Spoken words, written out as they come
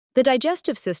The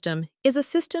digestive system is a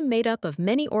system made up of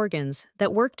many organs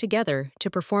that work together to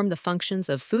perform the functions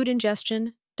of food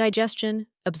ingestion, digestion,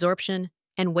 absorption,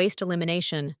 and waste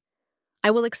elimination.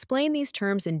 I will explain these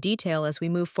terms in detail as we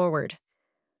move forward.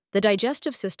 The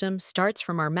digestive system starts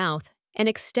from our mouth and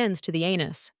extends to the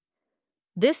anus.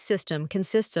 This system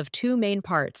consists of two main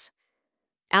parts: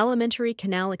 alimentary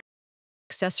canal,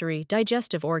 accessory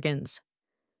digestive organs.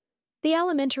 The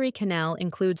alimentary canal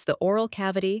includes the oral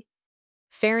cavity,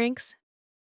 pharynx,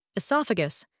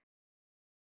 esophagus,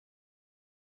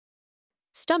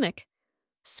 stomach,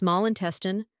 small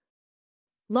intestine,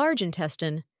 large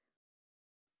intestine,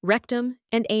 rectum,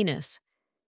 and anus.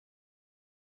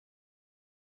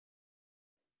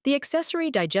 The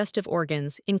accessory digestive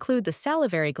organs include the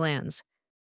salivary glands,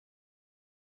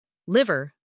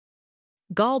 liver,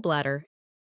 gallbladder,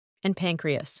 and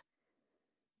pancreas.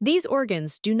 These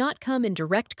organs do not come in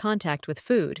direct contact with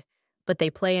food, but they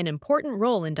play an important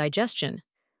role in digestion,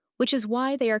 which is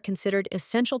why they are considered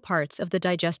essential parts of the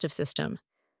digestive system.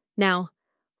 Now,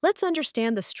 let's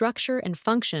understand the structure and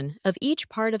function of each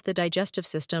part of the digestive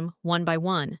system one by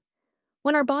one.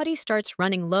 When our body starts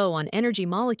running low on energy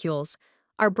molecules,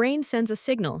 our brain sends a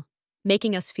signal,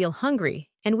 making us feel hungry,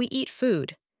 and we eat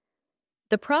food.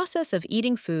 The process of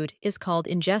eating food is called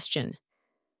ingestion.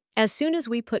 As soon as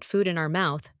we put food in our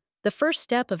mouth, the first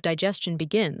step of digestion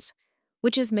begins,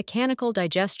 which is mechanical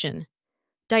digestion.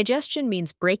 Digestion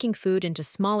means breaking food into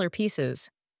smaller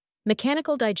pieces.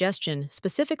 Mechanical digestion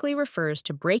specifically refers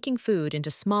to breaking food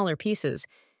into smaller pieces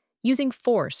using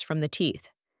force from the teeth.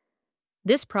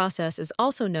 This process is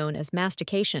also known as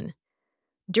mastication.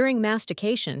 During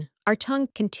mastication, our tongue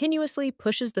continuously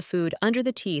pushes the food under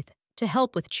the teeth to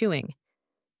help with chewing.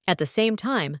 At the same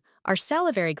time, our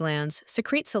salivary glands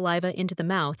secrete saliva into the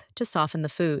mouth to soften the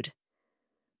food.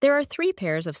 There are three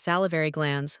pairs of salivary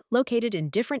glands located in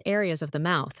different areas of the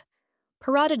mouth.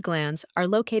 Parotid glands are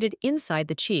located inside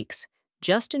the cheeks,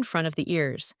 just in front of the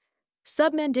ears.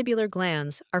 Submandibular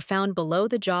glands are found below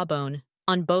the jawbone,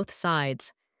 on both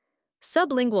sides.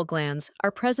 Sublingual glands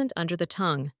are present under the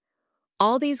tongue.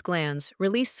 All these glands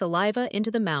release saliva into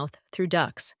the mouth through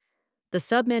ducts. The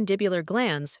submandibular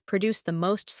glands produce the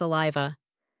most saliva.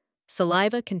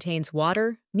 Saliva contains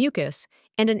water, mucus,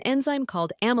 and an enzyme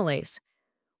called amylase,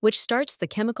 which starts the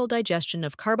chemical digestion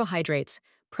of carbohydrates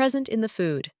present in the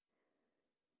food.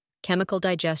 Chemical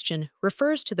digestion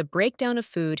refers to the breakdown of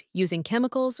food using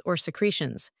chemicals or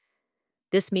secretions.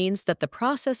 This means that the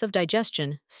process of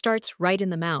digestion starts right in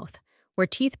the mouth, where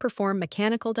teeth perform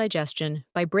mechanical digestion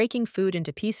by breaking food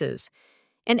into pieces,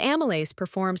 and amylase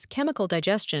performs chemical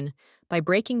digestion by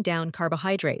breaking down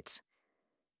carbohydrates.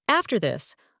 After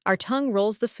this, our tongue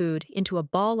rolls the food into a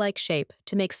ball-like shape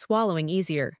to make swallowing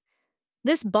easier.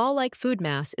 This ball-like food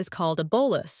mass is called a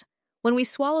bolus. When we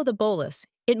swallow the bolus,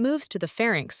 it moves to the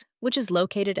pharynx, which is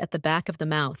located at the back of the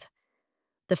mouth.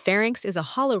 The pharynx is a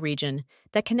hollow region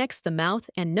that connects the mouth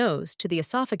and nose to the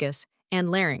esophagus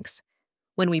and larynx.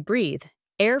 When we breathe,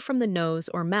 air from the nose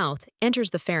or mouth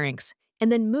enters the pharynx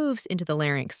and then moves into the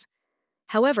larynx.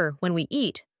 However, when we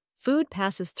eat, food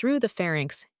passes through the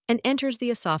pharynx and enters the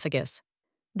esophagus.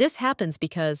 This happens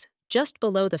because, just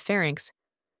below the pharynx,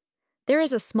 there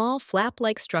is a small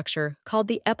flap-like structure called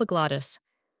the epiglottis.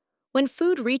 When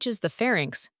food reaches the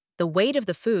pharynx, the weight of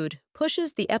the food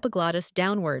pushes the epiglottis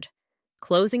downward,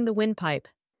 closing the windpipe.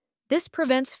 This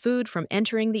prevents food from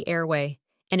entering the airway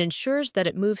and ensures that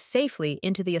it moves safely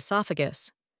into the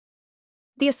esophagus.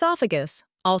 The esophagus,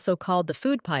 also called the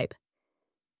food pipe,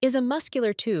 is a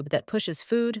muscular tube that pushes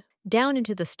food down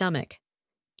into the stomach.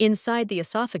 Inside the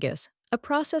esophagus, a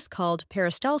process called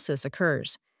peristalsis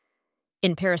occurs.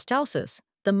 In peristalsis,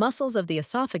 the muscles of the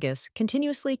esophagus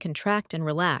continuously contract and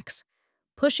relax,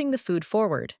 pushing the food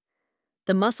forward.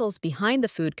 The muscles behind the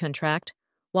food contract,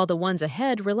 while the ones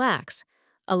ahead relax,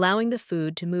 allowing the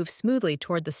food to move smoothly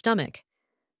toward the stomach.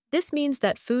 This means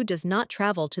that food does not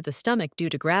travel to the stomach due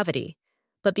to gravity,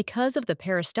 but because of the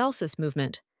peristalsis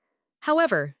movement.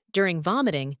 However, during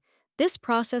vomiting, this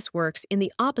process works in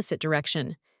the opposite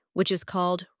direction, which is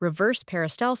called reverse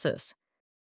peristalsis.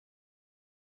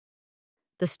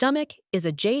 The stomach is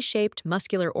a J-shaped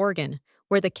muscular organ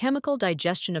where the chemical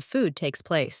digestion of food takes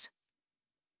place.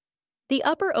 The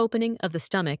upper opening of the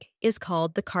stomach is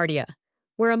called the cardia,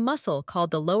 where a muscle called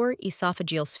the lower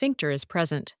esophageal sphincter is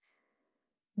present.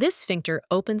 This sphincter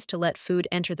opens to let food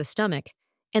enter the stomach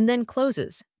and then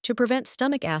closes to prevent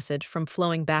stomach acid from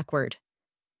flowing backward.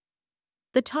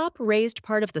 The top raised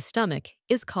part of the stomach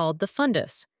is called the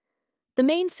fundus. The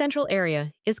main central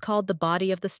area is called the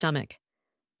body of the stomach.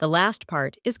 The last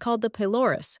part is called the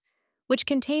pylorus, which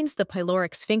contains the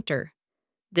pyloric sphincter.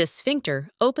 This sphincter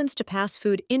opens to pass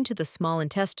food into the small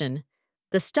intestine.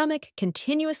 The stomach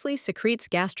continuously secretes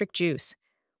gastric juice,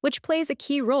 which plays a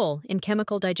key role in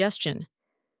chemical digestion.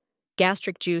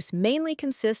 Gastric juice mainly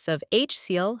consists of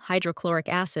HCl hydrochloric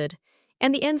acid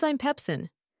and the enzyme pepsin.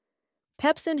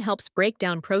 Pepsin helps break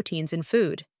down proteins in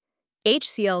food.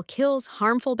 HCl kills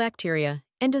harmful bacteria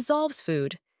and dissolves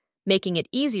food, making it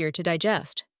easier to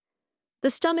digest. The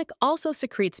stomach also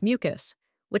secretes mucus,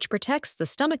 which protects the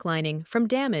stomach lining from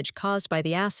damage caused by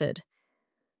the acid.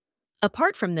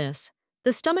 Apart from this,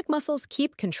 the stomach muscles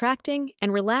keep contracting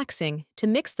and relaxing to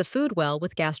mix the food well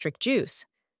with gastric juice.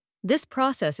 This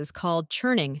process is called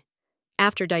churning.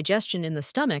 After digestion in the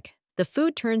stomach, the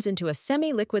food turns into a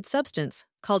semi-liquid substance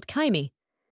called chyme.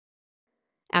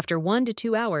 After 1 to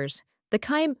 2 hours, the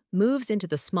chyme moves into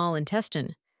the small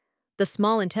intestine. The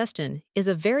small intestine is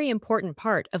a very important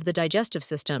part of the digestive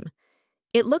system.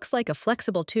 It looks like a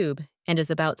flexible tube and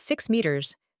is about 6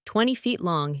 meters, 20 feet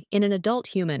long in an adult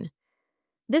human.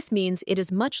 This means it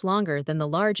is much longer than the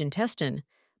large intestine,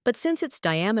 but since its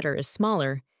diameter is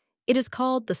smaller, it is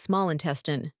called the small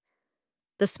intestine.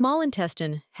 The small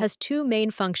intestine has 2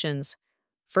 main functions: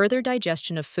 further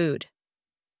digestion of food,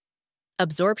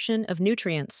 absorption of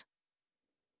nutrients.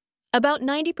 About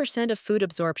 90% of food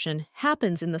absorption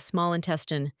happens in the small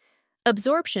intestine.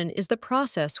 Absorption is the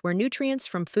process where nutrients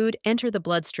from food enter the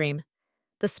bloodstream.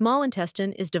 The small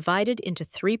intestine is divided into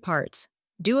 3 parts.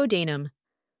 Duodenum,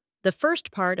 the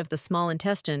first part of the small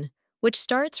intestine, which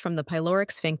starts from the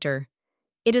pyloric sphincter.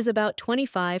 It is about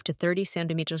 25 to 30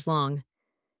 centimeters long.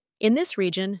 In this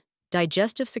region,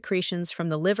 digestive secretions from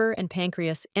the liver and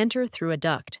pancreas enter through a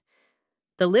duct.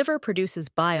 The liver produces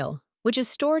bile, which is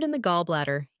stored in the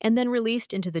gallbladder and then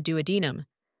released into the duodenum.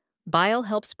 Bile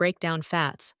helps break down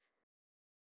fats.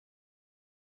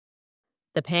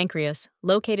 The pancreas,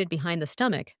 located behind the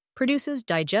stomach, produces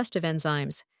digestive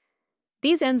enzymes.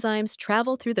 These enzymes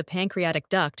travel through the pancreatic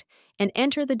duct and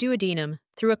enter the duodenum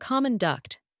through a common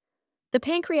duct. The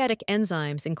pancreatic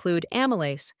enzymes include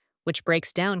amylase, which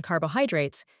breaks down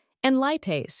carbohydrates, and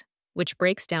lipase, which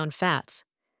breaks down fats.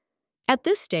 At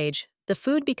this stage, the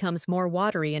food becomes more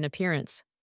watery in appearance.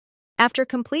 After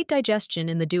complete digestion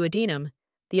in the duodenum,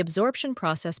 the absorption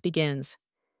process begins.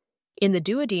 In the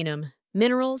duodenum,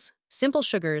 minerals, simple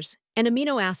sugars, and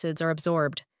amino acids are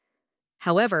absorbed.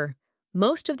 However,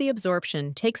 most of the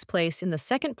absorption takes place in the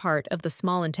second part of the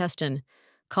small intestine,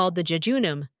 called the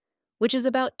jejunum, which is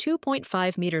about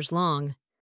 2.5 meters long.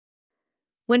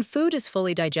 When food is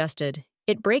fully digested,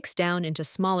 it breaks down into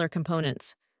smaller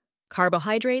components.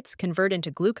 Carbohydrates convert into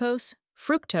glucose,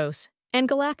 fructose, and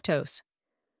galactose.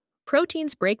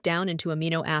 Proteins break down into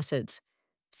amino acids.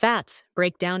 Fats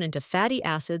break down into fatty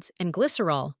acids and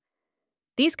glycerol.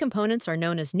 These components are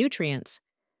known as nutrients.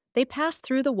 They pass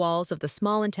through the walls of the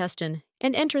small intestine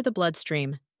and enter the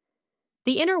bloodstream.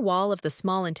 The inner wall of the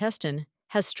small intestine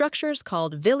has structures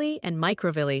called villi and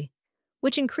microvilli,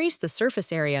 which increase the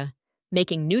surface area,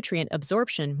 making nutrient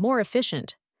absorption more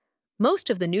efficient. Most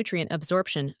of the nutrient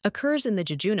absorption occurs in the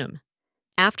jejunum.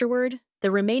 Afterward,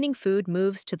 the remaining food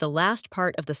moves to the last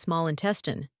part of the small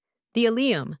intestine, the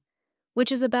ileum,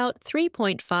 which is about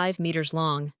 3.5 meters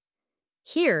long.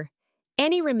 Here,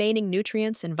 any remaining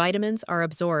nutrients and vitamins are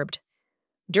absorbed.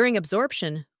 During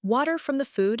absorption, water from the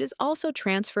food is also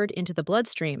transferred into the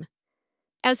bloodstream.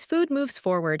 As food moves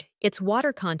forward, its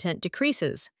water content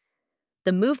decreases.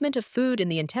 The movement of food in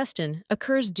the intestine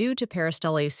occurs due to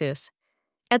peristalsis.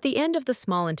 At the end of the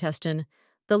small intestine,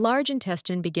 the large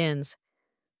intestine begins.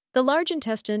 The large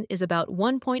intestine is about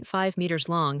 1.5 meters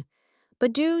long,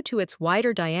 but due to its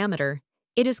wider diameter,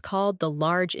 it is called the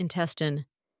large intestine.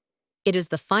 It is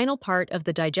the final part of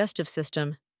the digestive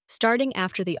system, starting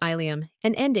after the ileum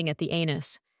and ending at the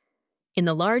anus. In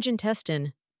the large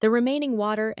intestine, the remaining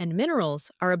water and minerals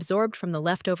are absorbed from the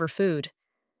leftover food.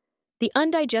 The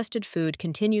undigested food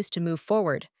continues to move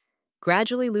forward,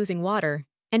 gradually losing water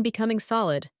and becoming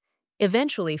solid,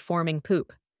 eventually forming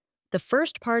poop. The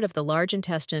first part of the large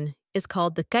intestine is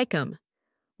called the caecum,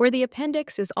 where the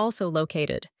appendix is also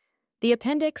located. The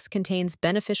appendix contains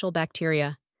beneficial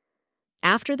bacteria.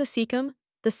 After the cecum,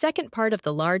 the second part of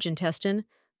the large intestine,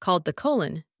 called the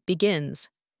colon, begins.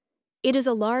 It is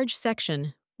a large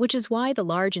section, which is why the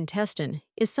large intestine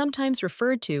is sometimes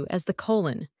referred to as the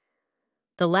colon.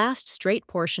 The last straight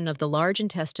portion of the large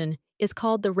intestine is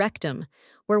called the rectum,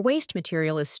 where waste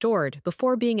material is stored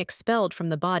before being expelled from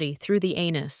the body through the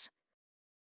anus.